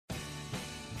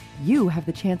you have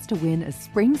the chance to win a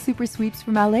spring super sweeps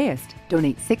from LAist.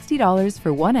 Donate $60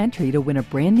 for one entry to win a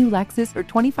brand new Lexus or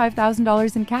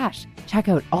 $25,000 in cash. Check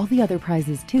out all the other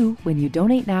prizes too when you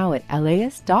donate now at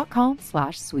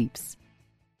laist.com/sweeps.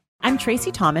 I'm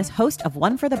Tracy Thomas, host of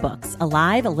One for the Books, a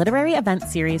live literary event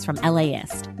series from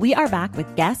LAist. We are back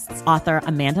with guests, author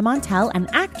Amanda Montell and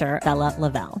actor Bella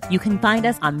Lavelle. You can find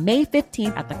us on May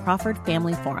 15th at the Crawford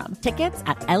Family Forum. Tickets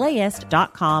at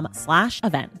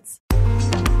laist.com/events.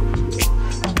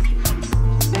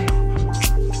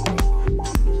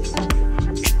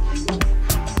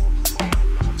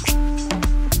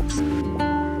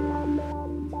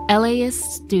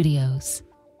 LAist Studios.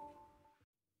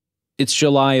 It's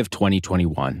July of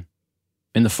 2021,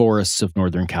 in the forests of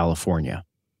Northern California,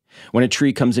 when a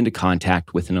tree comes into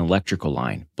contact with an electrical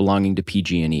line belonging to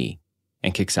PG&E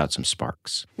and kicks out some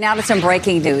sparks. Now to some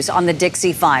breaking news on the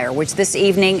Dixie Fire, which this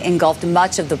evening engulfed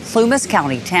much of the Plumas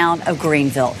County town of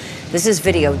Greenville. This is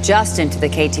video just into the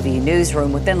KTVU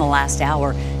newsroom within the last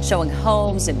hour, showing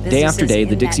homes and businesses. Day after day,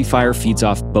 the Dixie Fire feeds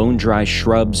off bone-dry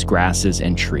shrubs, grasses,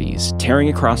 and trees, tearing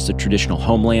across the traditional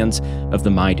homelands of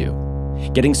the Maidu,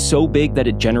 getting so big that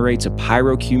it generates a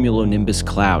pyrocumulonimbus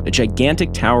cloud, a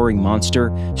gigantic towering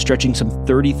monster stretching some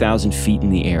 30,000 feet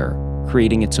in the air,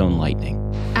 creating its own lightning.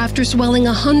 After swelling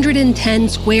 110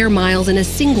 square miles in a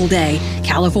single day,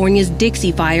 California's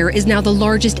Dixie Fire is now the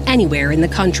largest anywhere in the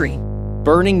country.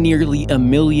 Burning nearly 1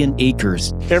 million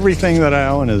acres. Everything that I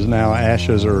own is now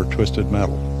ashes or twisted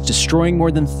metal. Destroying more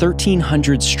than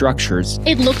 1,300 structures.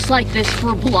 It looks like this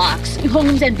for blocks.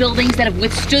 Homes and buildings that have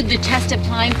withstood the test of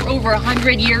time for over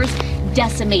 100 years,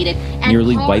 decimated. And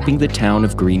nearly wiping the town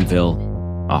of Greenville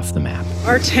off the map.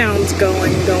 Our town's gone.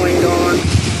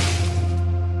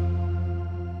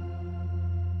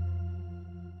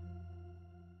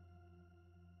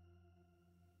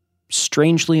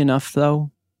 Strangely enough,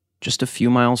 though, just a few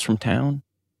miles from town,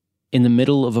 in the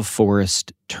middle of a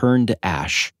forest turned to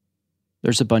ash,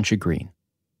 there's a bunch of green.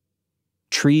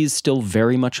 Trees still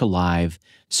very much alive,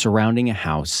 surrounding a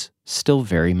house still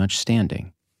very much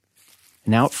standing.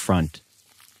 And out front,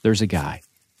 there's a guy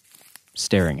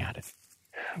staring at it.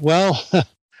 Well,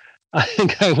 I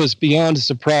think I was beyond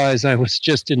surprise. I was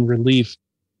just in relief.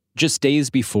 Just days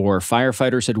before,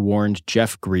 firefighters had warned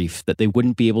Jeff Grief that they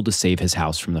wouldn't be able to save his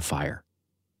house from the fire.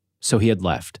 So he had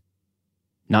left,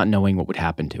 not knowing what would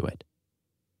happen to it.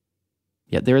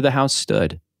 Yet there the house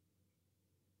stood.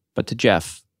 But to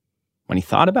Jeff, when he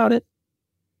thought about it,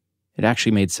 it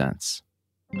actually made sense.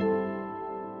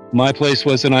 My place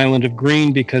was an island of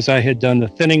green because I had done the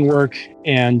thinning work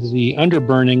and the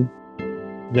underburning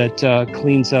that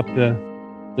cleans up the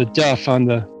duff on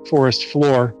the forest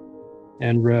floor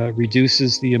and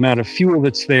reduces the amount of fuel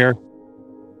that's there.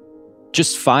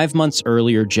 Just 5 months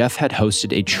earlier, Jeff had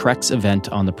hosted a Trex event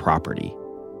on the property.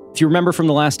 If you remember from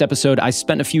the last episode, I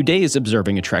spent a few days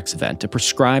observing a Trex event, a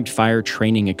prescribed fire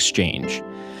training exchange.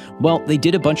 Well, they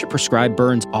did a bunch of prescribed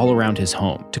burns all around his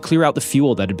home to clear out the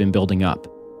fuel that had been building up.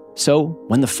 So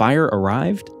when the fire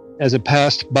arrived... As it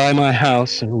passed by my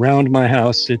house and around my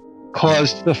house, it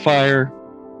caused the fire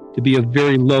to be of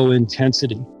very low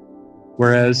intensity.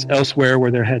 Whereas elsewhere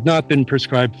where there had not been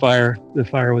prescribed fire, the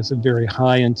fire was of very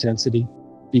high intensity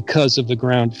because of the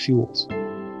ground fuels.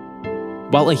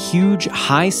 While a huge,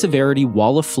 high-severity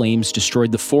wall of flames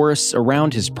destroyed the forests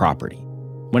around his property,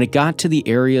 when it got to the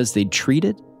areas they'd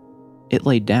treated, it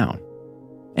laid down.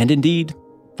 And indeed,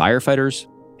 firefighters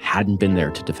hadn't been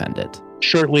there to defend it.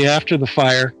 Shortly after the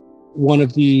fire, one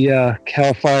of the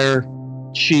CAL FIRE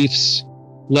chiefs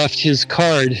left his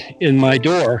card in my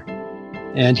door,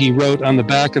 and he wrote on the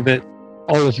back of it,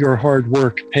 "All of your hard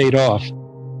work paid off,"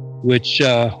 which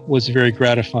was very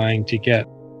gratifying to get.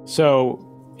 So,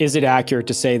 is it accurate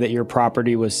to say that your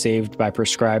property was saved by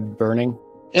prescribed burning?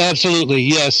 Absolutely,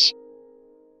 yes.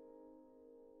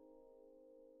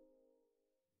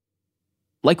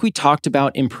 Like we talked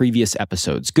about in previous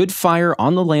episodes, good fire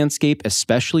on the landscape,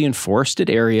 especially in forested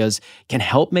areas, can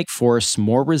help make forests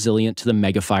more resilient to the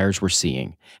megafires we're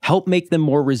seeing, help make them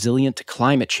more resilient to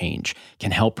climate change,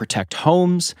 can help protect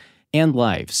homes and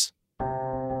lives.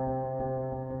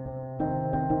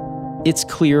 It's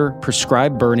clear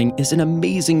prescribed burning is an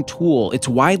amazing tool. It's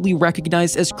widely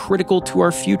recognized as critical to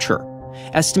our future.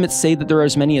 Estimates say that there are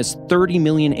as many as 30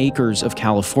 million acres of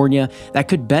California that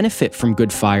could benefit from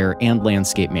good fire and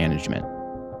landscape management.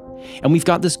 And we've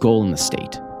got this goal in the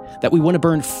state, that we want to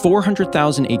burn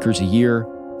 400,000 acres a year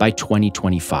by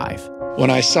 2025. When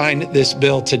I sign this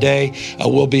bill today,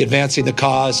 we'll be advancing the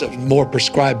cause of more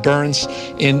prescribed burns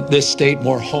in this state,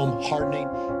 more home hardening.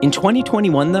 In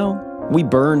 2021, though, we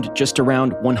burned just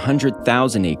around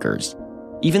 100,000 acres.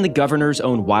 Even the governor's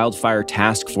own wildfire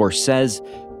task force says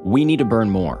we need to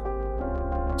burn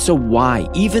more. So why,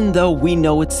 even though we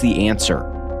know it's the answer,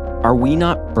 are we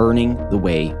not burning the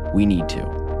way we need to?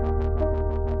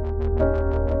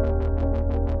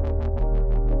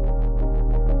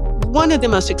 One of the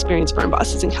most experienced burn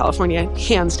bosses in California,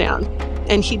 hands down,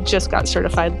 and he just got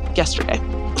certified yesterday,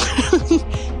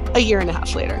 a year and a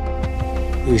half later.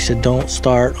 We said don't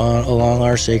start along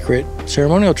our sacred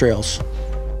ceremonial trails.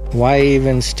 Why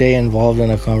even stay involved in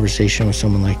a conversation with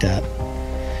someone like that?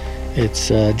 It's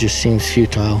just seems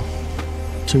futile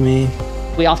to me.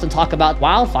 We often talk about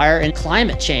wildfire and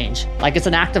climate change like it's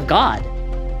an act of God.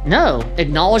 No,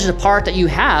 acknowledge the part that you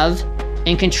have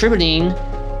in contributing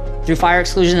through fire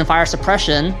exclusion and fire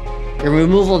suppression, the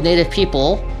removal of native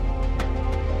people.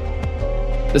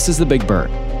 This is The Big Burn.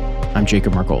 I'm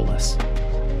Jacob Margolis.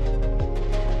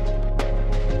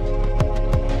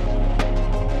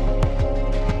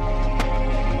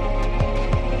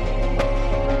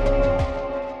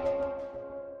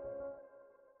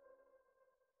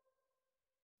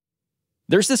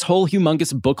 There's this whole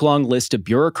humongous book-long list of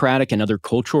bureaucratic and other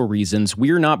cultural reasons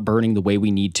we're not burning the way we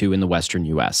need to in the Western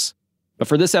U.S. But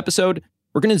for this episode,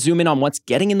 we're going to zoom in on what's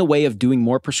getting in the way of doing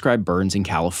more prescribed burns in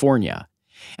California.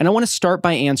 And I want to start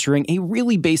by answering a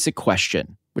really basic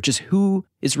question, which is who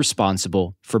is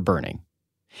responsible for burning?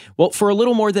 Well, for a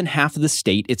little more than half of the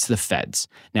state, it's the feds,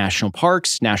 national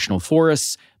parks, national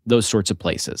forests, those sorts of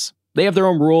places. They have their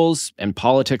own rules and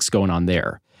politics going on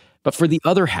there. But for the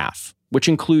other half, which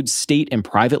includes state and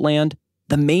private land,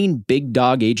 the main big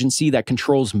dog agency that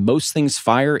controls most things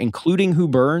fire, including who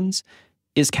burns,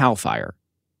 is CAL FIRE.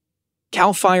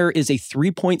 CAL FIRE is a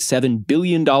 $3.7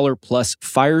 billion plus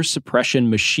fire suppression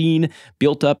machine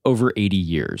built up over 80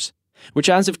 years, which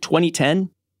as of 2010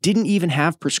 didn't even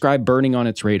have prescribed burning on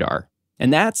its radar.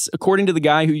 And that's according to the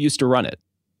guy who used to run it.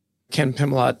 Ken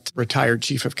Pimlott, retired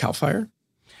chief of CAL FIRE.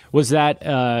 Was that,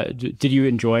 did you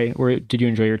enjoy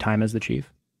your time as the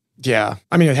chief? Yeah.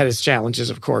 I mean, it had its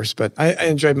challenges, of course, but I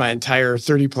enjoyed my entire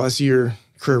 30-plus year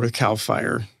career with CAL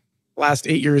FIRE. Last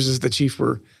 8 years as the chief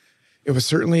it was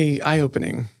certainly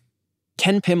eye-opening.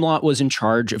 Ken Pimlott was in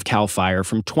charge of CAL FIRE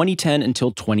from 2010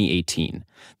 until 2018,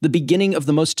 the beginning of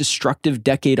the most destructive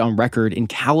decade on record in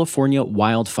California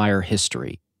wildfire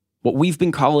history, what we've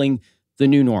been calling the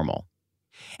new normal.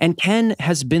 And Ken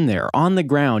has been there on the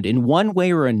ground in one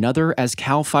way or another as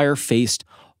CAL FIRE faced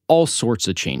all sorts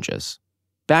of changes.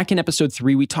 Back in episode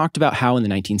 3, we talked about how in the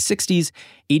 1960s,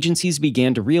 agencies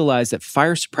began to realize that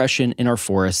fire suppression in our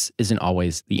forests isn't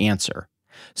always the answer.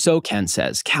 So, Ken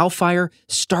says, CAL FIRE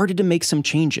started to make some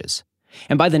changes.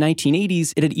 And by the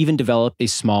 1980s, it had even developed a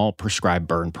small prescribed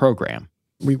burn program.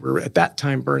 We were at that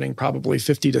time burning probably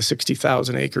 50 to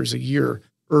 60,000 acres a year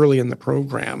early in the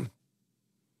program.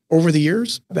 Over the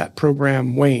years, that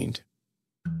program waned.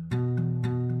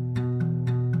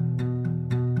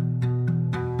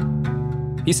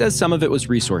 He says some of it was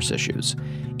resource issues.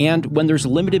 And when there's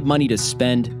limited money to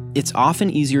spend, it's often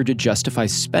easier to justify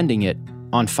spending it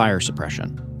on fire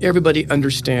suppression. Everybody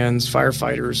understands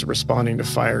firefighters responding to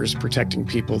fires, protecting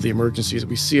people, the emergencies.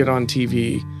 We see it on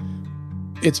TV.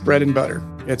 It's bread and butter.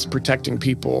 It's protecting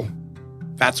people.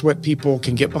 That's what people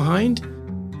can get behind.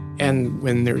 And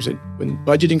when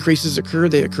budget increases occur,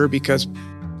 they occur because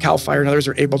CAL FIRE and others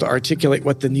are able to articulate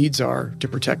what the needs are to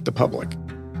protect the public.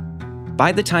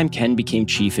 By the time Ken became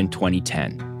chief in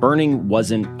 2010, burning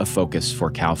wasn't a focus for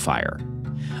CAL FIRE.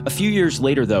 A few years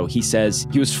later, though, he says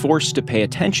he was forced to pay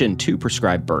attention to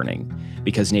prescribed burning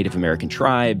because Native American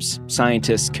tribes,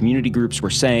 scientists, community groups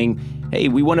were saying, hey,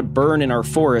 we want to burn in our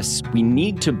forests, we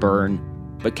need to burn,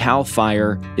 but CAL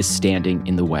FIRE is standing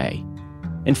in the way.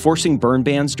 Enforcing burn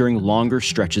bans during longer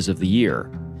stretches of the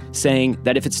year, saying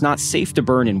that if it's not safe to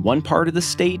burn in one part of the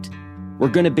state, we're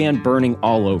going to ban burning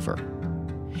all over.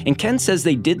 And Ken says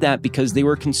they did that because they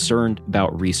were concerned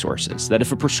about resources, that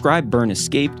if a prescribed burn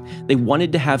escaped, they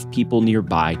wanted to have people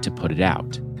nearby to put it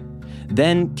out.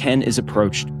 Then Ken is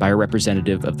approached by a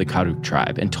representative of the Karuk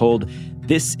tribe and told,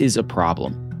 this is a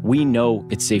problem. We know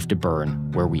it's safe to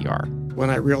burn where we are.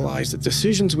 When I realized the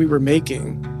decisions we were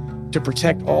making to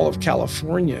protect all of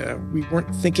California, we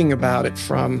weren't thinking about it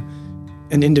from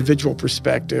an individual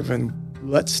perspective, and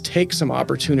let's take some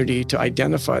opportunity to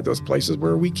identify those places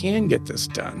where we can get this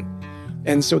done.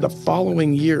 And so the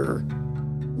following year,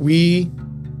 we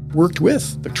worked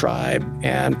with the tribe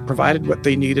and provided what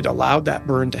they needed, allowed that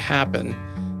burn to happen.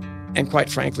 And quite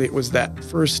frankly, it was that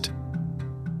first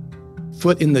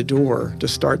foot in the door to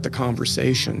start the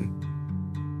conversation.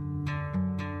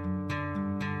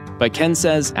 But Ken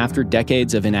says after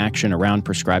decades of inaction around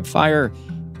prescribed fire,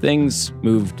 things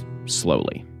moved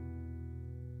slowly.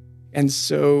 And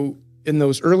so in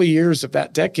those early years of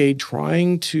that decade,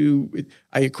 I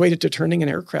equate it to turning an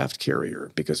aircraft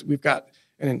carrier, because we've got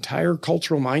an entire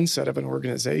cultural mindset of an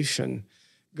organization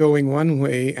going one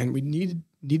way, and we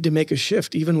need to make a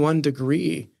shift, even 1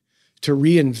 degree, to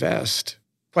reinvest,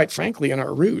 quite frankly, in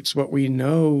our roots, what we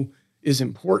know is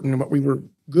important and what we were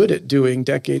good at doing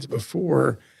decades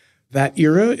before. That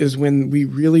era is when we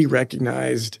really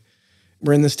recognized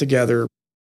we're in this together.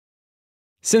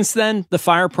 Since then, the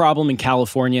fire problem in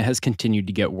California has continued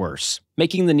to get worse,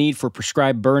 making the need for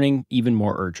prescribed burning even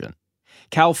more urgent.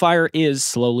 CAL FIRE is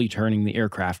slowly turning the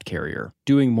aircraft carrier,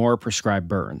 doing more prescribed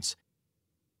burns.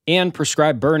 And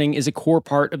prescribed burning is a core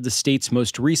part of the state's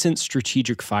most recent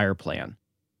strategic fire plan.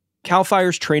 CAL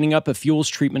FIRE's training up a fuels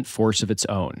treatment force of its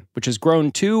own, which has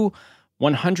grown to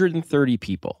 130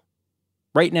 people.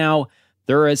 Right now,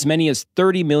 there are as many as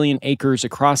 30 million acres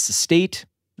across the state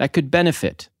that could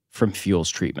benefit from fuels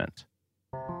treatment.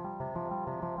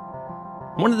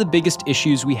 One of the biggest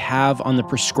issues we have on the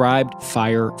prescribed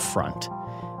fire front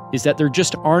is that there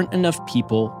just aren't enough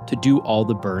people to do all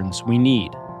the burns we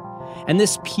need. And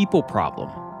this people problem,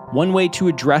 one way to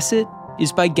address it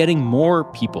is by getting more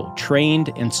people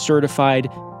trained and certified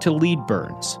to lead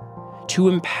burns, to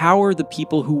empower the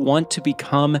people who want to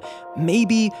become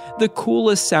maybe the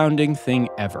coolest sounding thing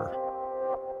ever.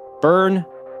 Burn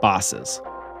bosses.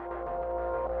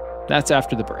 That's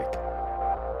after the break.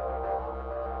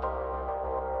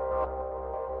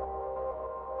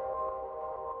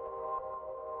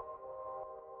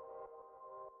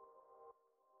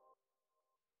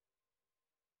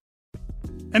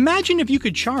 Imagine if you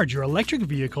could charge your electric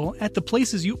vehicle at the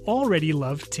places you already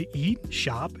love to eat,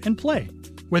 shop, and play.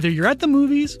 Whether you're at the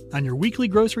movies, on your weekly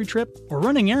grocery trip, or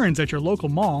running errands at your local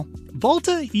mall,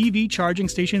 Volta EV charging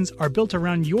stations are built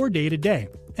around your day-to-day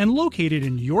and located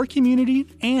in your community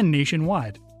and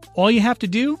nationwide. All you have to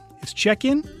do is check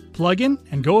in, plug in,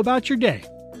 and go about your day.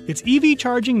 It's EV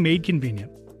charging made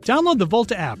convenient. Download the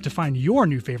Volta app to find your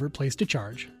new favorite place to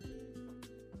charge.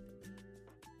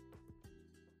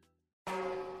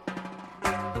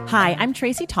 Hi, I'm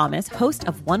Tracy Thomas, host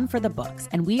of One for the Books,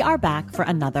 and we are back for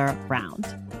another round.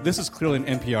 This is clearly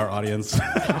an NPR audience.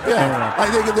 Yeah,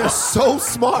 I think they're so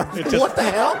smart. What the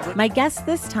hell? My guests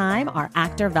this time are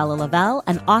actor Bella Lavelle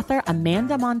and author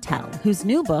Amanda Montell, whose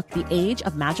new book, The Age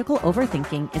of Magical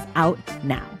Overthinking, is out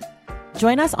now.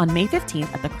 Join us on May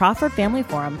 15th at the Crawford Family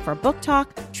Forum for book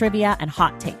talk, trivia, and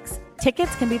hot takes.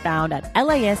 Tickets can be found at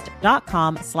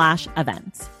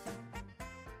laist.com/events.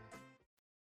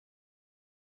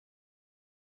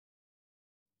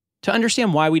 To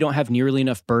understand why we don't have nearly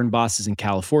enough burn bosses in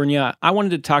California, I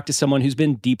wanted to talk to someone who's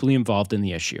been deeply involved in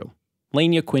the issue,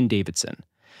 Lania Quinn Davidson.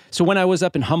 So when I was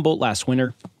up in Humboldt last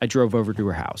winter, I drove over to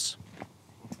her house.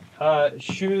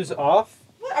 Shoes off?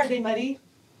 What, are they muddy?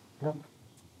 No.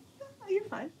 Oh, you're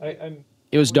fine.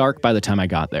 It was dark by the time I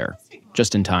got there,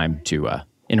 just in time to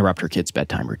interrupt her kid's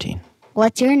bedtime routine.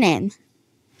 What's your name?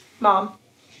 Mom.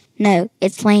 No,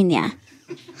 it's Lania.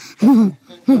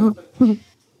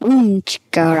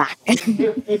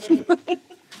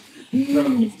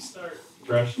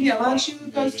 Yeah, why don't you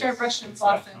go start brushing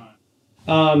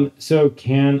often? So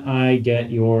can I get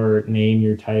your name,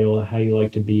 your title, how you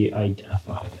like to be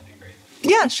identified?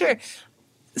 Yeah, sure.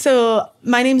 So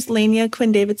my name's Lania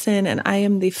Quinn Davidson, and I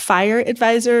am the fire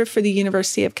advisor for the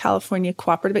University of California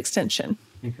Cooperative Extension.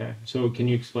 Okay. So can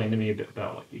you explain to me a bit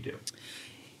about what you do?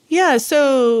 Yeah,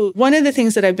 so one of the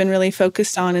things that I've been really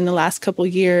focused on in the last couple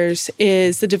years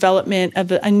is the development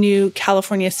of a new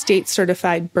California state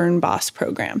certified burn boss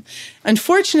program.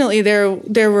 Unfortunately,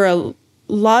 there were a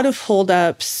lot of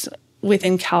holdups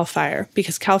within CAL FIRE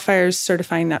because CAL FIRE is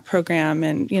certifying that program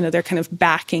and, they're kind of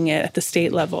backing it at the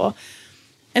state level.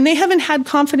 And they haven't had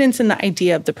confidence in the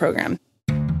idea of the program.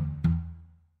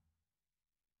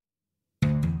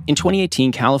 In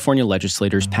 2018, California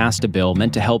legislators passed a bill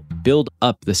meant to help build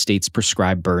up the state's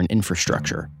prescribed burn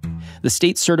infrastructure. The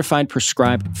state-certified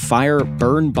prescribed fire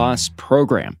burn boss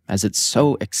program, as it's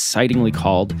so excitingly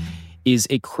called, is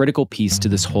a critical piece to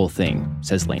this whole thing,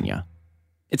 says Lania.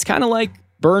 It's kind of like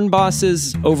burn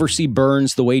bosses oversee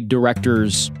burns the way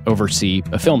directors oversee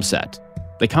a film set.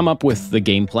 They come up with the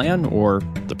game plan, or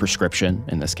the prescription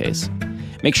in this case,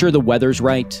 make sure the weather's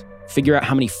right, figure out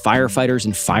how many firefighters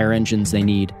and fire engines they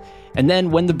need, and then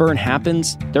when the burn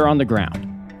happens, they're on the ground,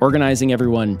 organizing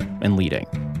everyone and leading.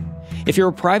 If you're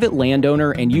a private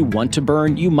landowner and you want to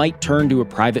burn, you might turn to a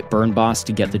private burn boss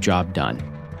to get the job done.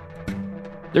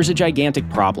 There's a gigantic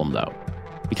problem, though,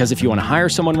 because if you want to hire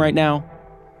someone right now,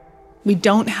 we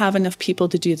don't have enough people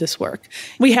to do this work.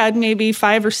 We had maybe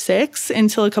 5 or 6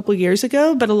 until a couple years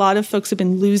ago, but a lot of folks have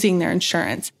been losing their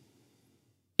insurance.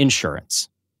 Insurance.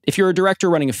 If you're a director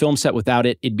running a film set without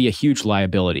it, it'd be a huge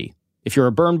liability. If you're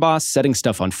a burn boss setting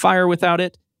stuff on fire without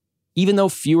it, even though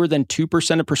fewer than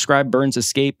 2% of prescribed burns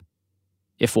escape,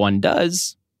 if one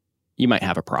does, you might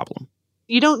have a problem.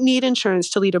 You don't need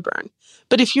insurance to lead a burn.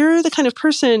 But if you're the kind of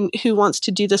person who wants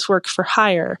to do this work for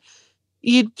hire,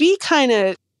 you'd be kind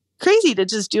of crazy to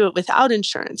just do it without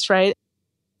insurance, right?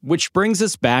 Which brings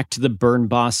us back to the Burn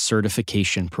Boss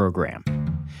certification program.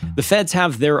 The feds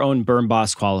have their own Burn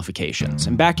Boss qualifications,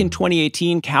 and back in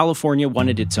 2018, California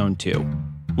wanted its own too.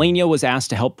 Lania was asked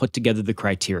to help put together the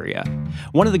criteria.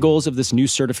 One of the goals of this new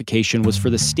certification was for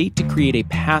the state to create a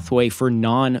pathway for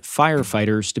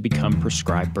non-firefighters to become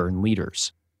prescribed burn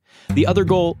leaders. The other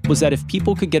goal was that if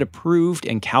people could get approved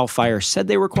and CAL FIRE said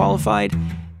they were qualified,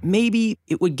 maybe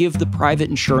it would give the private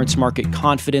insurance market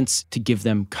confidence to give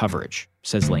them coverage,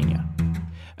 says Lania.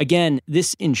 Again,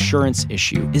 this insurance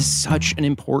issue is such an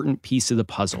important piece of the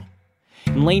puzzle.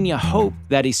 And Lania hoped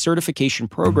that a certification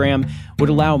program would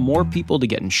allow more people to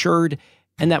get insured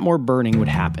and that more burning would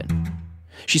happen.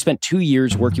 She spent 2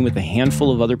 years working with a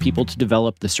handful of other people to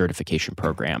develop the certification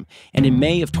program, and in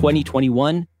May of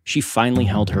 2021, she finally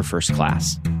held her first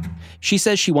class. She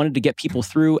says she wanted to get people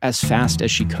through as fast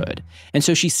as she could, and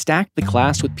so she stacked the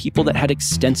class with people that had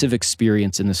extensive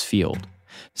experience in this field.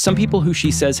 Some people who she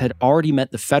says had already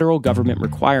met the federal government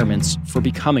requirements for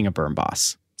becoming a burn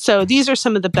boss. So these are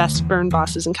some of the best burn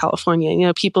bosses in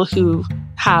California, people who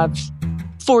have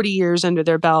 40 years under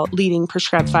their belt leading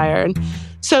prescribed fire. And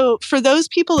so for those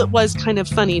people, it was kind of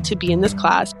funny to be in this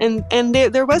class. And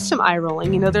there was some eye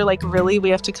rolling. They're like, really, we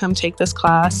have to come take this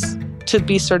class to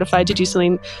be certified to do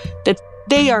something that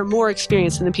they are more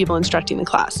experienced than the people instructing the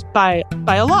class by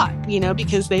a lot,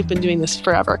 because they've been doing this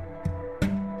forever.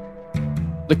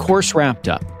 The course wrapped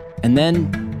up, and then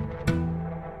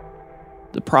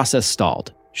the process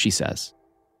stalled, she says.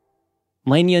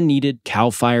 Lania needed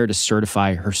CAL FIRE to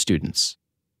certify her students.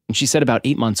 And she said about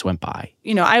 8 months went by.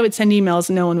 I would send emails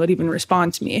and no one would even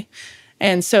respond to me.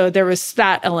 And so there was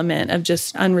that element of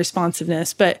just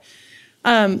unresponsiveness. But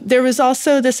there was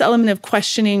also this element of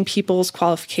questioning people's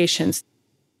qualifications.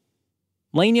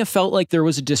 Lania felt like there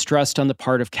was a distrust on the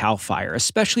part of CAL FIRE,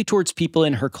 especially towards people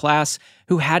in her class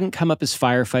who hadn't come up as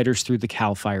firefighters through the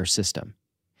CAL FIRE system.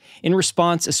 In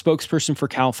response, a spokesperson for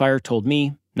CAL FIRE told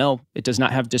me, no, it does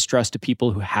not have distrust of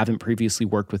people who haven't previously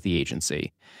worked with the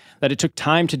agency, that it took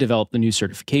time to develop the new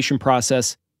certification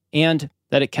process, and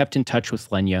that it kept in touch with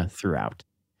Lania throughout.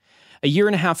 A year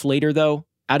and a half later, though,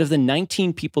 out of the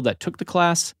 19 people that took the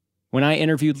class, when I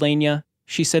interviewed Lania,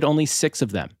 she said only 6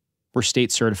 of them were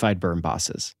state-certified burn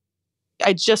bosses.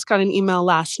 I just got an email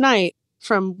last night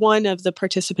from one of the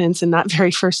participants in that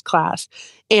very first class.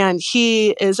 And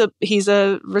he's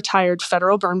a retired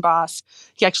federal burn boss.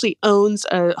 He actually owns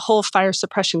a whole fire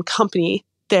suppression company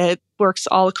that works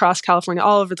all across California,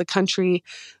 all over the country,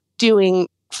 doing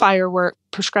fire work,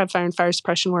 prescribed fire and fire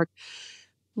suppression work.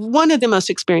 One of the most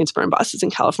experienced burn bosses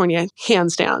in California,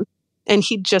 hands down. And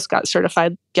he just got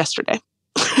certified yesterday,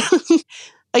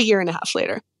 a year and a half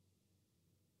later.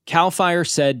 CAL FIRE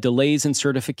said delays in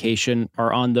certification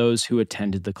are on those who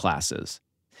attended the classes.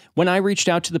 When I reached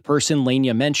out to the person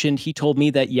Lania mentioned, he told me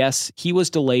that yes, he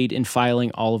was delayed in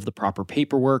filing all of the proper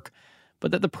paperwork, but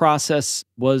that the process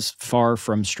was far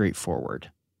from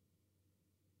straightforward.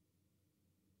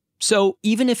 So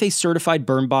even if a certified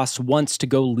burn boss wants to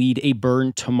go lead a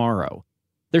burn tomorrow,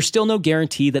 there's still no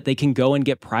guarantee that they can go and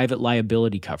get private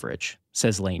liability coverage,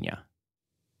 says Lania.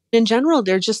 In general,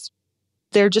 there just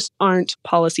aren't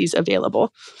policies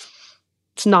available.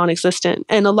 It's non-existent.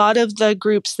 And a lot of the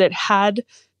groups that had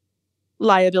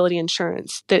liability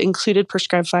insurance that included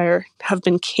prescribed fire have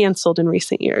been canceled in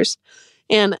recent years.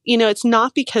 And, it's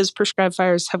not because prescribed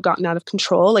fires have gotten out of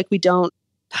control. Like, we don't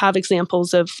have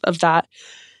examples of that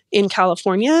in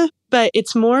California, but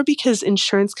it's more because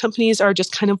insurance companies are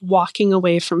just kind of walking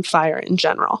away from fire in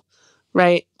general,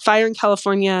 right? Fire in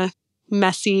California,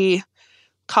 messy,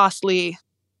 costly.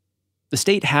 The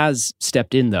state has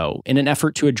stepped in, though, in an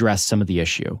effort to address some of the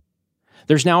issue.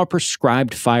 There's now a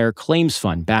prescribed fire claims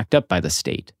fund backed up by the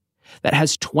state that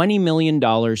has $20 million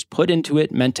put into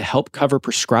it meant to help cover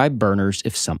prescribed burners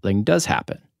if something does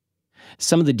happen.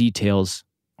 Some of the details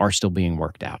are still being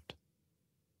worked out.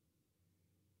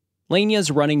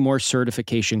 Lania's running more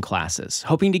certification classes,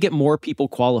 hoping to get more people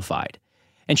qualified.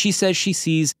 And she says she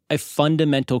sees a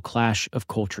fundamental clash of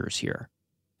cultures here.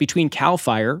 Between CAL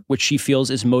FIRE, which she feels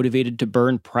is motivated to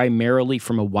burn primarily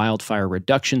from a wildfire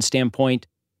reduction standpoint,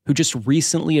 who just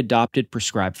recently adopted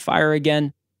prescribed fire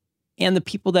again, and the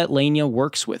people that Lania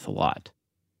works with a lot,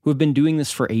 who have been doing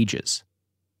this for ages.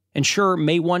 And sure,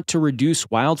 may want to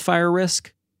reduce wildfire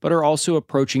risk, but are also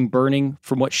approaching burning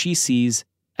from what she sees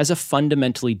as a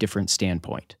fundamentally different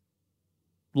standpoint,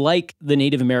 like the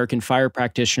Native American fire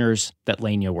practitioners that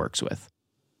Lania works with.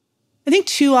 I think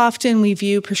too often we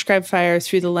view prescribed fire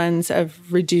through the lens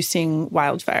of reducing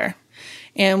wildfire.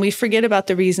 And we forget about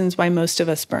the reasons why most of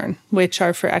us burn, which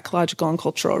are for ecological and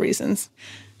cultural reasons.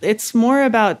 It's more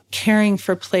about caring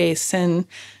for place and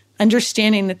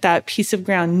understanding that that piece of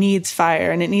ground needs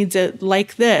fire and it needs it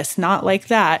like this, not like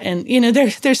that. And,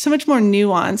 there's so much more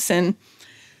nuance and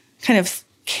kind of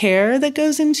care that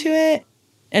goes into it.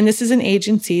 And this is an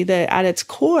agency that at its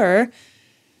core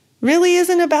really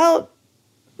isn't about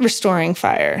restoring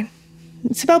fire.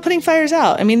 It's about putting fires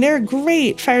out. I mean, they're a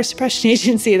great fire suppression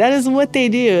agency. That is what they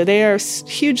do. They are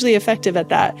hugely effective at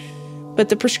that. But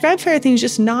the prescribed fire thing is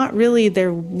just not really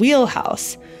their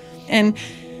wheelhouse. And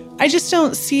I just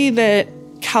don't see that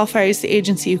CAL FIRE is the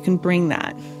agency who can bring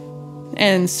that.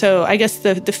 And so I guess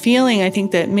the feeling I think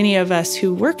that many of us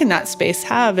who work in that space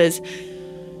have is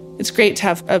it's great to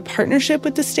have a partnership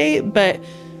with the state, but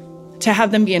to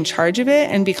have them be in charge of it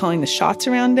and be calling the shots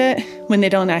around it when they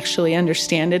don't actually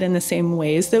understand it in the same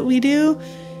ways that we do,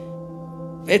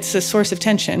 it's a source of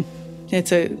tension.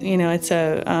 There's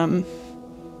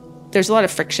a lot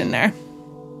of friction there.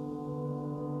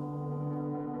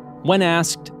 When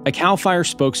asked, a CAL FIRE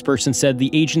spokesperson said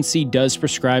the agency does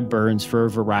prescribe burns for a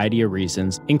variety of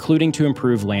reasons, including to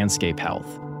improve landscape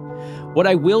health. What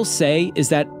I will say is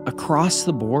that across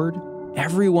the board,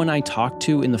 everyone I talk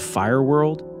to in the fire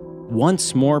world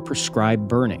wants more prescribed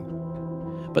burning.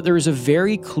 But there is a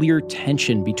very clear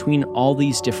tension between all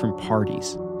these different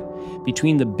parties,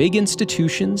 between the big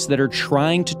institutions that are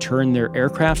trying to turn their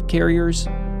aircraft carriers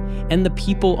and the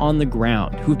people on the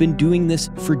ground who've been doing this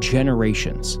for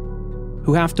generations,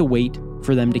 who have to wait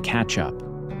for them to catch up.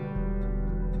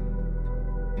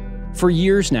 For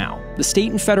years now, the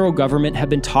state and federal government have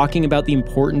been talking about the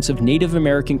importance of Native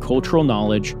American cultural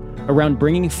knowledge around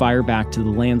bringing fire back to the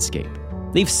landscape.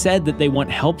 They've said that they want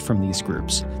help from these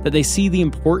groups, that they see the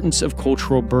importance of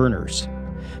cultural burners.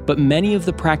 But many of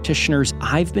the practitioners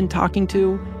I've been talking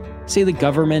to say the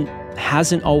government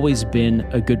hasn't always been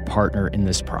a good partner in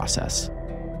this process.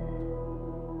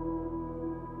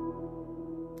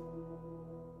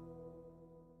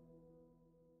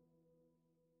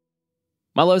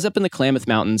 While I was up in the Klamath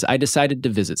Mountains, I decided to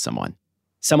visit someone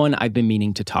I've been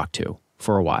meaning to talk to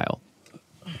for a while.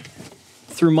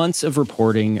 Through months of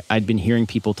reporting, I'd been hearing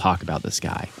people talk about this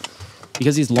guy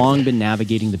because he's long been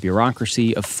navigating the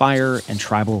bureaucracy of fire and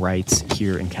tribal rights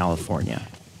here in California.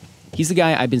 He's the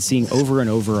guy I've been seeing over and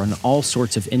over on all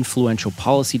sorts of influential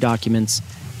policy documents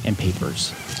and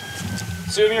papers.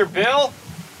 Souvenir Bill?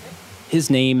 His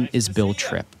name is Bill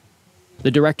Tripp,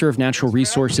 the Director of Natural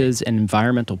Resources and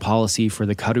Environmental Policy for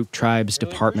the Karuk Tribe's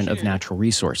Department of Natural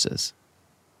Resources.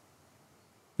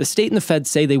 The state and the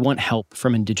feds say they want help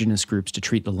from indigenous groups to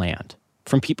treat the land,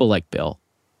 from people like Bill.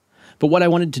 But what I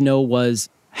wanted to know was,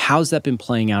 how's that been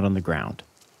playing out on the ground?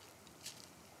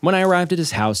 When I arrived at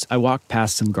his house, I walked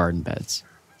past some garden beds,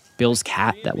 Bill's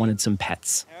cat that wanted some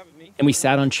pets, and we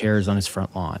sat on chairs on his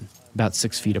front lawn, about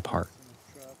 6 feet apart.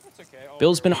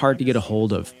 Bill's been hard to get a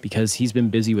hold of because he's been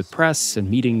busy with press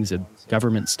and meetings and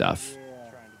government stuff.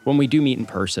 When we do meet in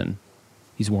person,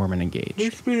 he's warm and engaged.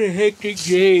 It's been a hectic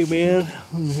day, man.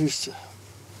 I'm just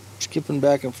skipping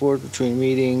back and forth between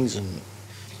meetings and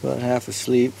about half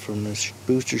asleep from this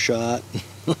booster shot.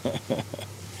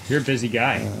 You're a busy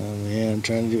guy. Man, I'm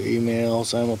trying to do email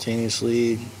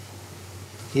simultaneously.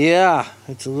 Yeah,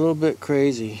 it's a little bit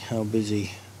crazy how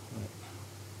busy.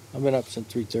 I've been up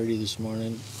since 3:30 this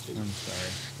morning. I'm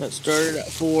sorry. That started at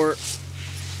 4,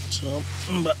 so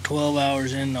I'm about 12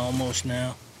 hours in almost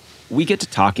now. We get to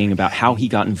talking about how he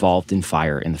got involved in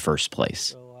fire in the first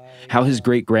place, how his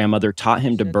great-grandmother taught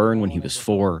him to burn when he was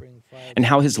 4, and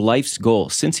how his life's goal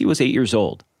since he was 8 years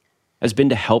old has been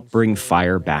to help bring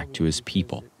fire back to his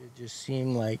people. It just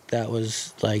seemed like that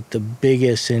was like the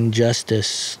biggest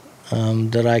injustice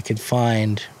that I could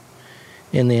find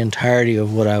in the entirety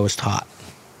of what I was taught.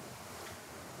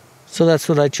 So that's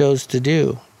what I chose to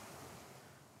do.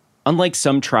 Unlike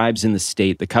some tribes in the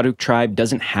state, the Karuk tribe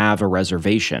doesn't have a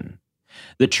reservation.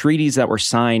 The treaties that were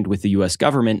signed with the U.S.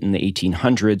 government in the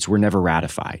 1800s were never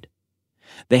ratified.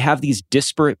 They have these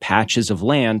disparate patches of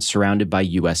land surrounded by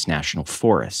U.S. national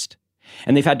forest,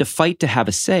 and they've had to fight to have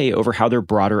a say over how their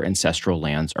broader ancestral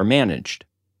lands are managed.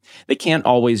 They can't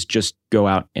always just go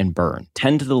out and burn,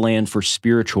 tend to the land for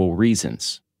spiritual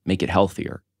reasons, make it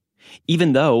healthier,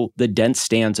 even though the dense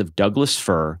stands of Douglas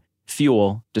fir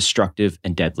fuel destructive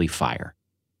and deadly fire.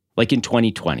 Like in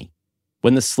 2020,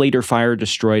 when the Slater fire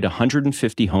destroyed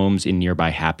 150 homes in nearby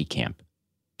Happy Camp,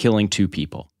 killing 2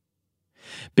 people.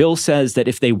 Bill says that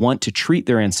if they want to treat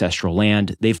their ancestral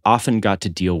land, they've often got to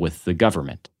deal with the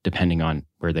government, depending on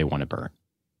where they want to burn.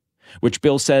 Which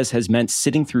Bill says has meant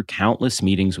sitting through countless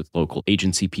meetings with local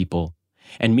agency people,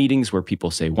 and meetings where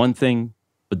people say one thing,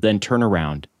 but then turn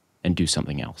around and do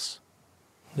something else.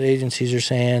 The agencies are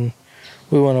saying,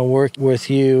 we want to work with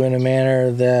you in a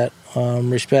manner that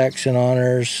respects and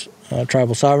honors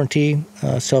tribal sovereignty,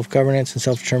 self-governance, and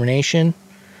self-determination.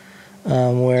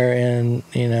 Wherein,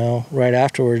 right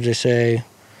afterwards they say,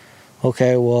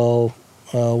 okay, well,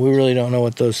 we really don't know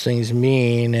what those things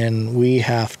mean, and we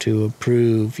have to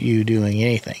approve you doing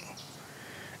anything.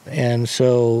 And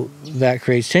so that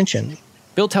creates tension.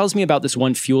 Bill tells me about this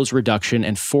one fuels reduction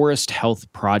and forest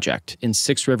health project in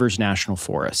Six Rivers National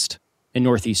Forest in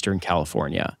northeastern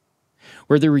California,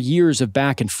 where there were years of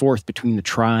back and forth between the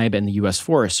tribe and the U.S.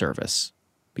 Forest Service,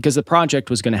 because the project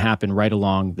was going to happen right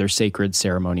along their sacred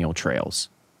ceremonial trails.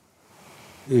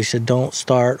 We said, don't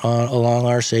start along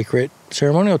our sacred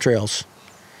ceremonial trails,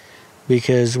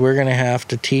 because we're going to have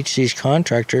to teach these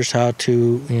contractors how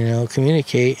to,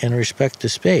 communicate and respect the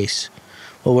space.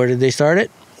 Well, where did they start it?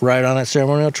 Right on that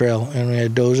ceremonial trail, and we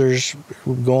had dozers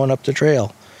going up the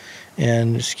trail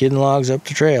and skidding logs up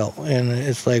the trail, and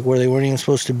it's like where they weren't even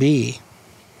supposed to be.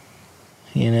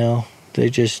 They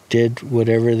just did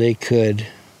whatever they could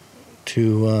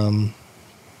to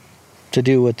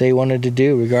do what they wanted to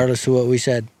do, regardless of what we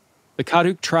said. The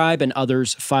Karuk tribe and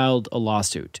others filed a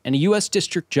lawsuit, and a U.S.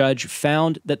 district judge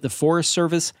found that the Forest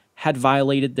Service had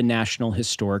violated the National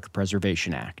Historic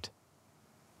Preservation Act.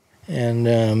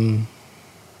 And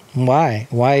why?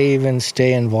 Why even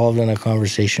stay involved in a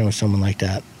conversation with someone like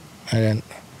that?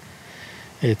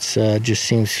 It's just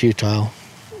seems futile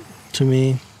to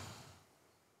me.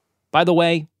 By the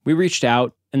way, we reached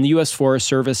out, and the U.S. Forest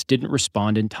Service didn't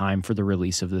respond in time for the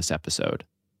release of this episode.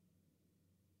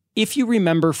 If you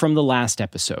remember from the last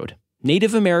episode,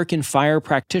 Native American fire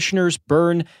practitioners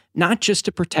burn not just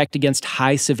to protect against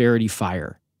high-severity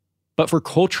fire, but for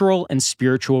cultural and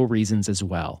spiritual reasons as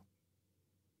well.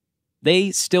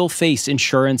 They still face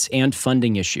insurance and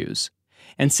funding issues,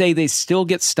 and say they still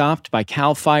get stopped by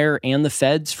CAL FIRE and the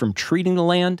feds from treating the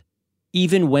land,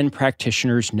 even when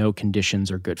practitioners know conditions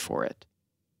are good for it.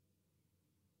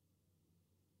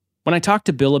 When I talked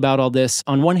to Bill about all this,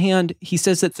 on one hand, he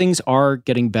says that things are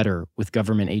getting better with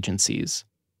government agencies.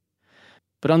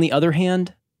 But on the other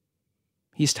hand,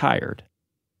 he's tired.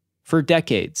 For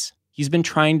decades, he's been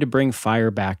trying to bring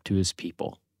fire back to his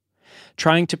people,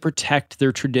 trying to protect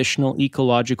their traditional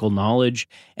ecological knowledge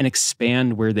and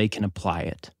expand where they can apply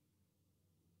it.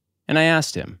 And I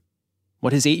asked him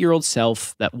what his 8-year-old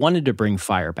self that wanted to bring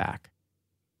fire back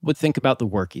would think about the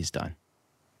work he's done.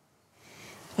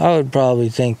 I would probably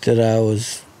think that I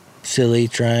was silly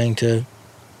trying to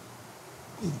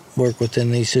work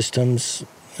within these systems,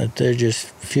 that they're just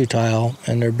futile,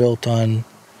 and they're built on,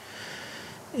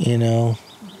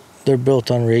 they're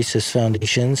built on racist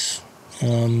foundations.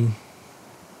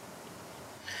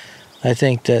 I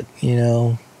think that,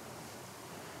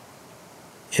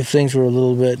 if things were a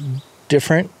little bit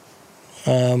different,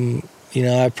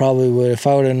 I probably would, if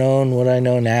I would have known what I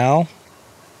know now,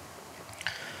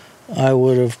 I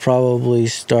would have probably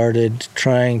started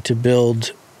trying to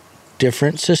build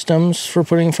different systems for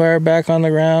putting fire back on the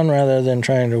ground rather than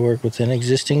trying to work within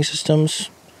existing systems.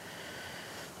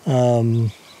 Who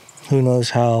knows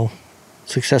how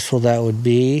successful that would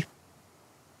be.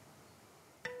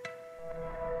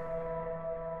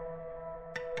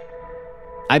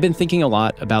 I've been thinking a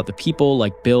lot about the people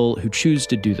like Bill who choose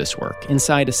to do this work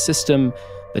inside a system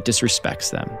that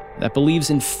disrespects them, that believes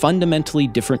in fundamentally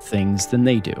different things than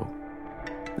they do,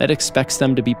 that expects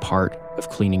them to be part of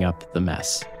cleaning up the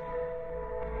mess.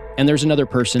 And there's another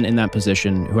person in that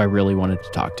position who I really wanted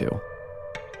to talk to.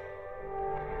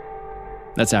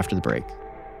 That's after the break.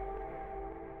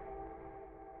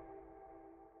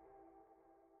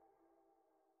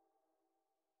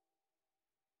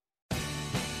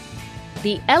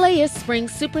 The LAist Spring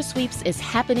Super Sweeps is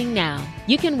happening now.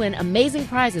 You can win amazing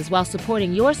prizes while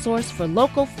supporting your source for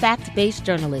local fact-based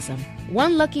journalism.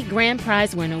 One lucky grand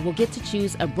prize winner will get to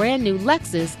choose a brand new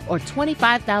Lexus or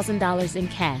 $25,000 in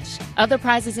cash. Other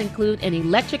prizes include an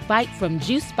electric bike from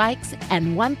Juice Bikes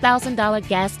and $1,000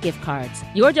 gas gift cards.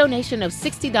 Your donation of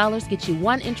 $60 gets you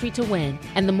one entry to win,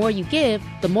 and the more you give,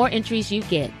 the more entries you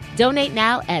get. Donate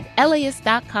now at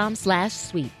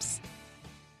LAist.com/sweeps.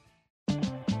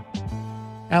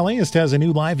 LAist has a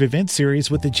new live event series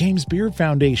with the James Beard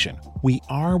Foundation. We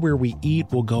Are Where We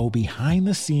Eat will go behind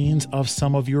the scenes of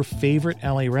some of your favorite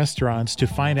LA restaurants to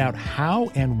find out how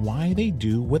and why they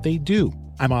do what they do.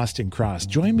 I'm Austin Cross.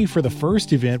 Join me for the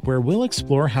first event where we'll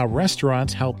explore how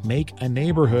restaurants help make a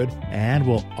neighborhood, and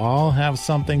we'll all have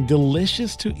something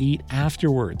delicious to eat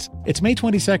afterwards. It's May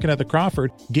 22nd at the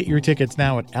Crawford. Get your tickets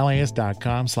now at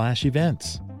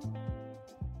LAist.com/events.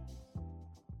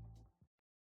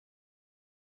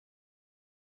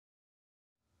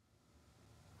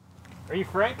 Are you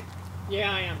Frank?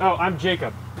 Yeah, I am. Oh, I'm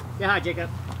Jacob. Yeah, hi, Jacob.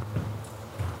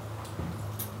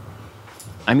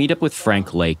 I meet up with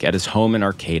Frank Lake at his home in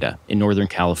Arcata in Northern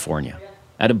California,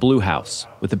 at a blue house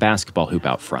with a basketball hoop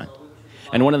out front,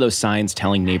 and one of those signs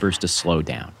telling neighbors to slow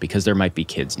down because there might be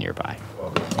kids nearby.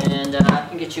 And I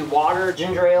can get you water,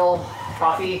 ginger ale,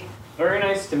 coffee. Very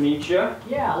nice to meet you.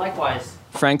 Yeah, likewise.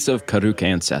 Frank's of Karuk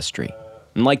ancestry,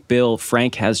 and like Bill,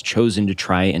 Frank has chosen to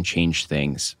try and change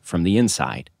things from the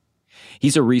inside.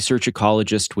 He's a research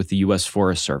ecologist with the U.S.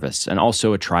 Forest Service and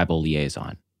also a tribal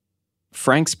liaison.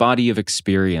 Frank's body of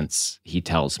experience, he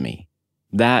tells me,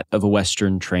 that of a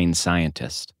Western-trained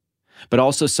scientist, but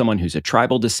also someone who's a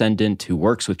tribal descendant who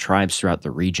works with tribes throughout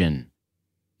the region,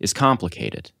 is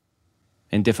complicated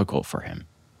and difficult for him.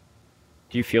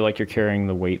 Do you feel like you're carrying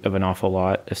the weight of an awful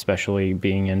lot, especially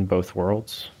being in both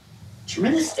worlds?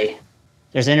 Tremendously.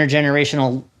 There's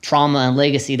intergenerational trauma and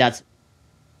legacy that's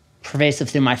pervasive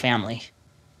through my family.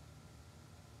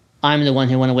 I'm the one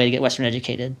who went away to get Western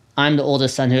educated. I'm the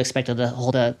oldest son who expected to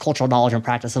hold the cultural knowledge and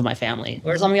practice of my family.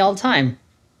 Wears on me all the time.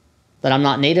 That I'm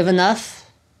not native enough,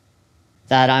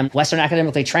 that I'm Western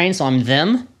academically trained, so I'm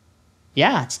them.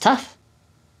 Yeah, it's tough.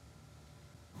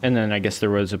 And then I guess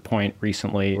there was a point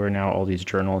recently where now all these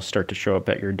journalists start to show up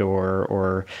at your door,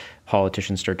 or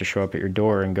politicians start to show up at your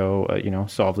door and go,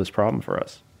 solve this problem for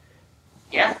us.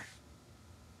 Yeah.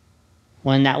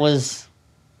 When that was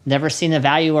never seen a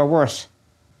value or worth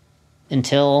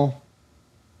until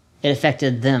it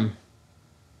affected them.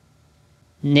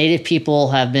 Native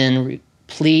people have been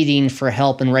pleading for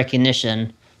help and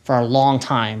recognition for a long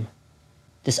time.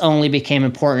 This only became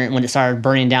important when it started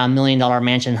burning down million-dollar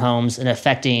mansion homes and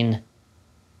affecting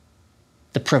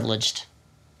the privileged.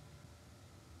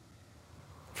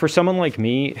 For someone like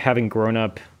me, having grown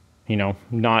up,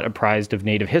 not apprised of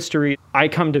Native history, I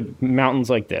come to mountains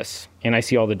like this and I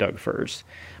see all the Doug firs.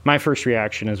 My first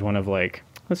reaction is one of like,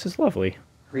 this is lovely.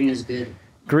 Green is good.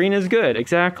 Green is good,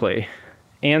 exactly.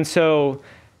 And so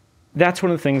that's one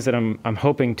of the things that I'm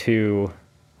hoping to,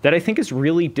 that I think is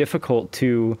really difficult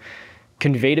to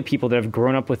convey to people that have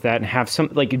grown up with that and have some,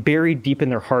 like, buried deep in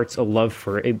their hearts a love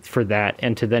for that,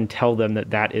 and to then tell them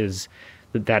that is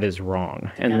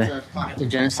wrong. And that's a product of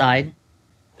genocide.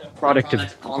 Product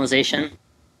of colonization.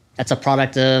 That's a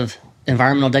product of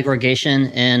environmental degradation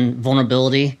and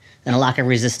vulnerability and a lack of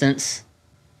resistance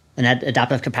and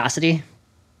adaptive capacity.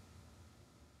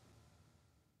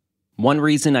 One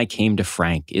reason I came to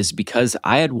Frank is because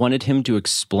I had wanted him to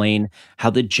explain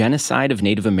how the genocide of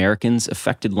Native Americans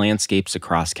affected landscapes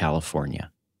across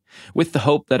California, with the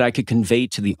hope that I could convey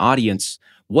to the audience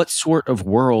what sort of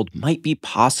world might be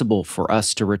possible for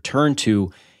us to return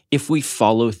to if we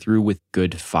follow through with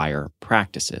good fire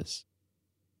practices.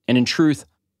 And in truth,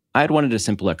 I had wanted a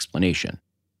simple explanation,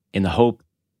 in the hope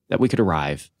that we could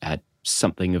arrive at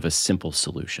something of a simple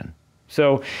solution.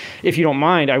 So if you don't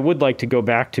mind, I would like to go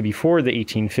back to before the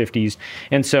 1850s.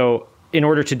 And so in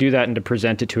order to do that and to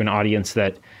present it to an audience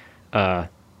that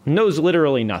knows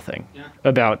literally nothing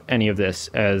about any of this,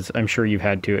 as I'm sure you've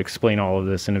had to explain all of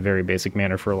this in a very basic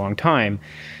manner for a long time.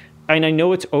 And I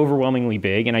know it's overwhelmingly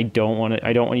big, and I don't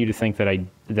want you to think that I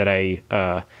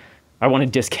want to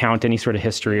discount any sort of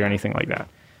history or anything like that.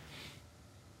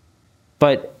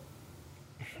 But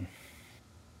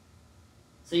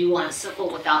so you want it simple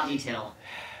without detail.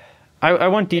 I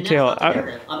want detail.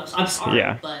 I'm sorry.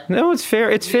 Yeah. But no, it's fair.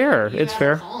 It's fair. It's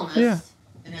fair. Yeah.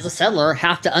 And as a settler,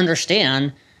 have to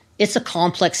understand it's a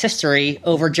complex history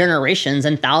over generations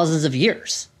and thousands of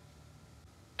years.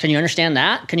 Can you understand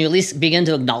that? Can you at least begin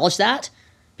to acknowledge that?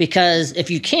 Because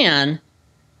if you can,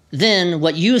 then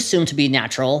what you assume to be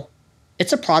natural,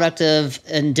 it's a product of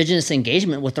indigenous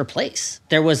engagement with their place.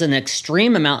 There was an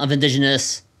extreme amount of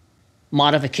indigenous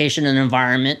modification in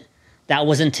environment that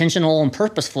was intentional and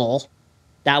purposeful,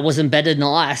 that was embedded in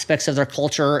all aspects of their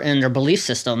culture and their belief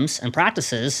systems and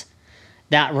practices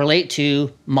that relate to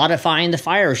modifying the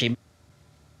fire regime.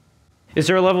 Is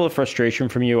there a level of frustration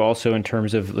from you also in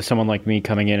terms of someone like me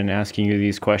coming in and asking you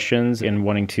these questions and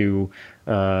wanting to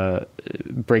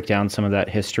break down some of that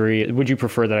history? Would you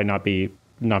prefer that I not be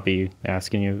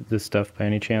asking you this stuff by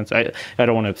any chance? I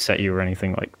don't want to upset you or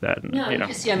anything like that. No, you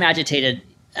can see I'm agitated.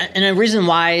 And the reason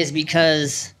why is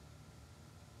because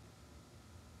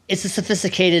it's a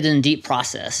sophisticated and deep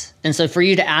process. And so for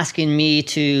you to asking me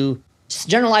to Just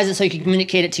generalize it so you can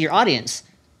communicate it to your audience.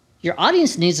 Your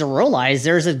audience needs to realize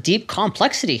there's a deep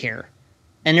complexity here.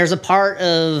 And there's a part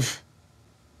of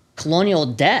colonial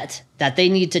debt that they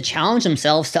need to challenge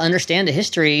themselves to understand the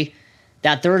history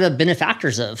that they're the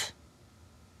benefactors of.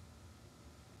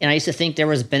 And I used to think there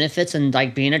was benefits in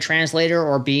like being a translator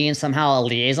or being somehow a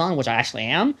liaison, which I actually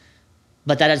am.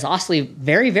 But that is honestly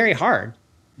very, very hard.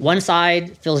 One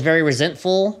side feels very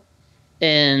resentful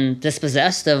and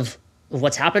dispossessed of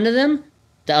what's happened to them.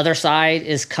 The other side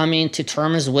is coming to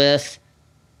terms with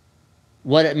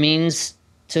what it means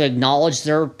to acknowledge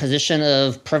their position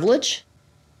of privilege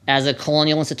as a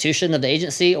colonial institution of the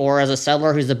agency or as a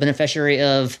settler who's the beneficiary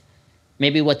of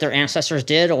maybe what their ancestors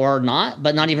did or not,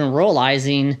 but not even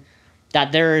realizing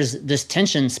that there's this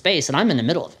tension space, and I'm in the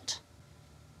middle of it.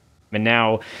 And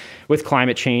now, with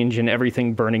climate change and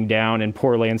everything burning down and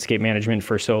poor landscape management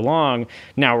for so long,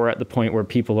 now we're at the point where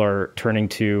people are turning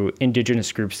to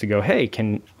indigenous groups to go, hey,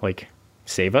 can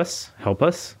save us, help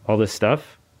us, all this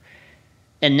stuff.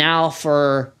 And now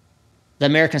for the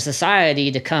American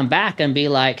society to come back and be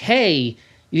like, hey,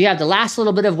 you have the last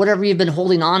little bit of whatever you've been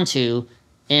holding on to,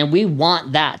 and we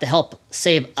want that to help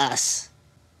save us.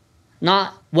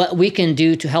 Not what we can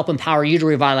do to help empower you to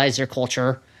revitalize your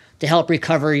culture, to help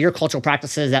recover your cultural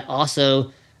practices that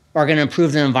also are going to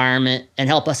improve the environment and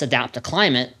help us adapt to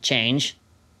climate change.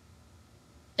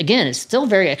 Again, it's still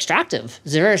very extractive.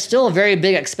 There's still a very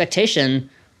big expectation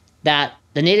that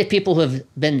the native people who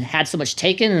have had so much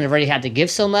taken and have already had to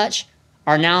give so much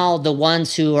are now the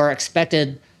ones who are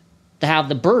expected to have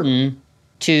the burden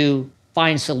to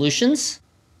find solutions,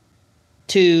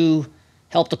 to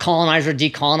help the colonizer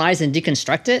decolonize and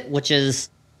deconstruct it, which is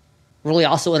really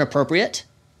also inappropriate.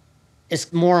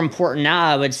 It's more important now,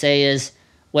 I would say, is,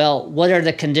 well, what are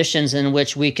the conditions in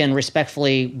which we can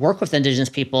respectfully work with indigenous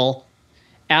people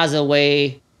as a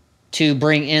way to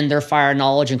bring in their fire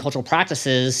knowledge and cultural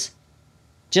practices,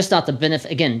 just not the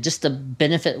benefit, again, just to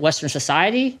benefit Western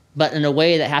society, but in a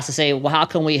way that has to say, well, how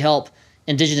can we help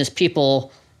indigenous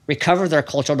people recover their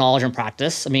cultural knowledge and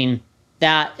practice? I mean,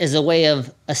 that is a way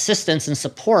of assistance and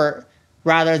support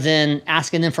rather than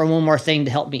asking them for one more thing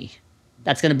to help me.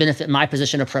 That's going to benefit my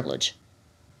position of privilege,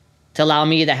 to allow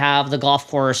me to have the golf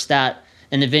course that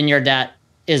and the vineyard that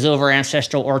is over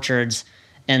ancestral orchards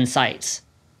and sites,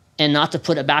 and not to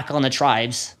put it back on the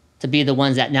tribes to be the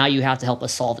ones that now you have to help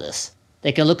us solve this.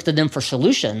 They can look to them for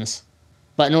solutions,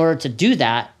 but in order to do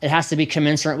that, it has to be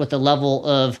commensurate with the level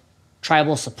of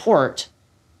tribal support.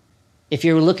 If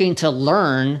you're looking to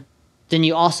learn, then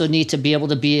you also need to be able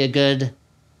to be a good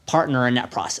partner in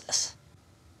that process.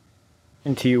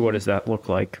 And to you, what does that look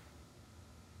like?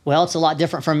 Well, it's a lot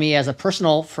different for me as a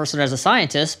personal person, as a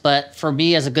scientist, but for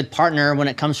me as a good partner when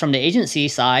it comes from the agency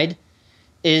side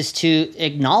is to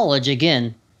acknowledge,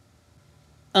 again,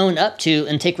 own up to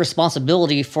and take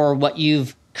responsibility for what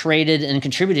you've created and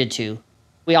contributed to.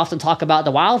 We often talk about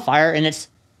the wildfire and it's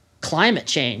climate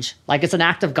change, like it's an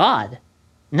act of God.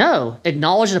 No,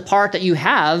 acknowledge the part that you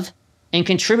have in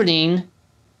contributing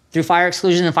through fire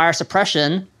exclusion and fire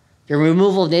suppression, the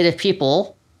removal of native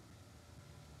people.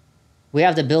 We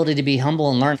have the ability to be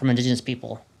humble and learn from indigenous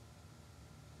people,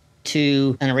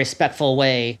 to, in a respectful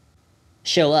way,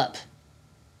 show up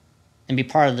and be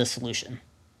part of the solution.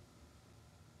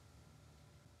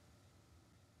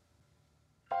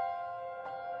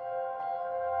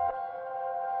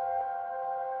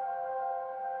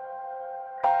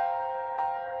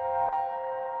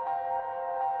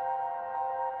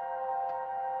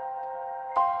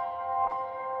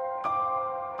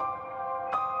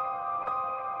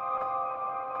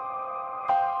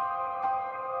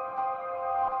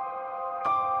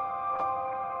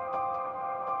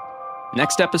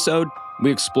 Next episode,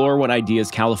 we explore what ideas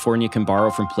California can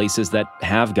borrow from places that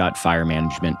have got fire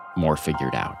management more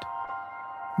figured out.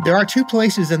 There are two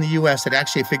places in the U.S. that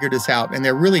actually figured this out, and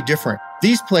they're really different.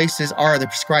 These places are the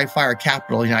prescribed fire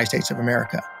capital of the United States of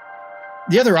America.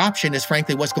 The other option is,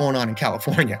 frankly, what's going on in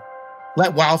California.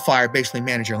 Let wildfire basically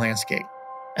manage your landscape.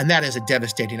 And that is a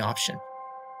devastating option.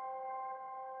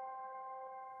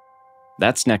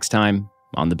 That's next time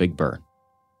on The Big Burn.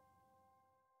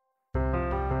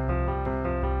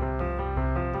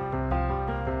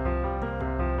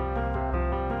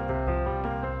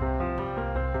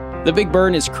 The Big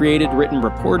Burn is created, written,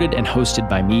 reported, and hosted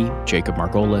by me, Jacob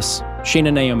Margolis.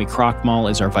 Shana Naomi Krochmal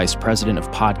is our vice president of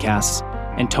podcasts.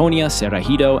 Antonia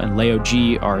Serrajido and Leo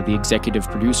G are the executive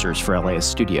producers for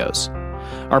LAist Studios.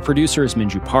 Our producer is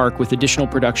Minju Park, with additional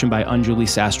production by Anjali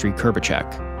Sastry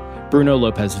Kurbacek. Bruno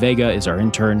Lopez Vega is our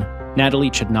intern.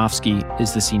 Natalie Chudnovsky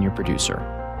is the senior producer.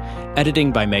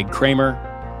 Editing by Meg Kramer.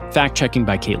 Fact-checking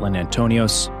by Caitlin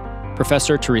Antonios.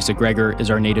 Professor Teresa Greger is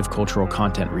our native cultural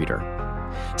content reader.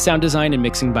 Sound design and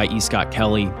mixing by E. Scott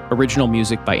Kelly. Original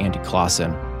music by Andy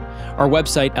Clausen. Our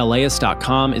website,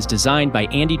 LAist.com, is designed by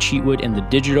Andy Cheatwood and the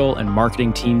digital and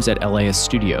marketing teams at LAist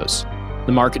Studios.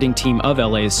 The marketing team of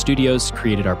LAist Studios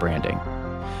created our branding.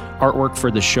 Artwork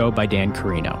for the show by Dan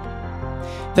Carino.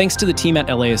 Thanks to the team at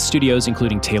LAist Studios,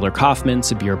 including Taylor Kaufman,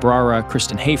 Sabir Brara,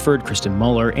 Kristen Hayford, Kristen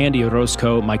Muller, Andy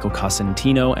Orozco, Michael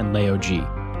Cosentino, and Leo G.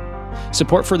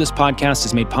 Support for this podcast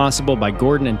is made possible by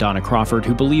Gordon and Donna Crawford,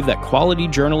 who believe that quality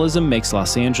journalism makes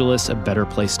Los Angeles a better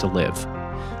place to live.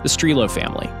 The Strelo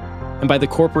family. And by the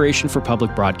Corporation for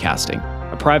Public Broadcasting,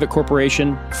 a private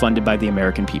corporation funded by the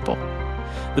American people.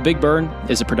 The Big Burn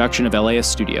is a production of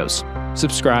LAist Studios.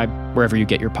 Subscribe wherever you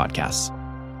get your podcasts.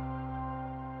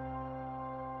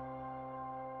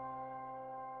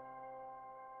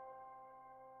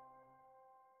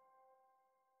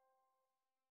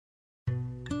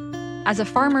 As a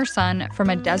farmer's son from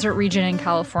a desert region in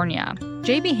California,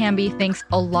 J.B. Hamby thinks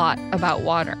a lot about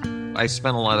water. I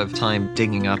spent a lot of time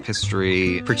digging up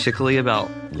history, particularly about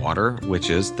water, which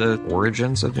is the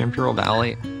origins of the Imperial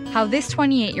Valley. How this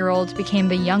 28-year-old became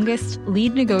the youngest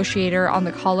lead negotiator on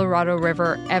the Colorado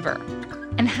River ever.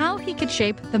 And how he could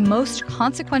shape the most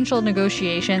consequential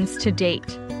negotiations to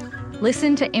date.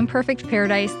 Listen to Imperfect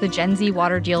Paradise, the Gen Z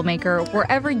Water Dealmaker,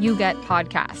 wherever you get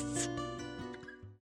podcasts.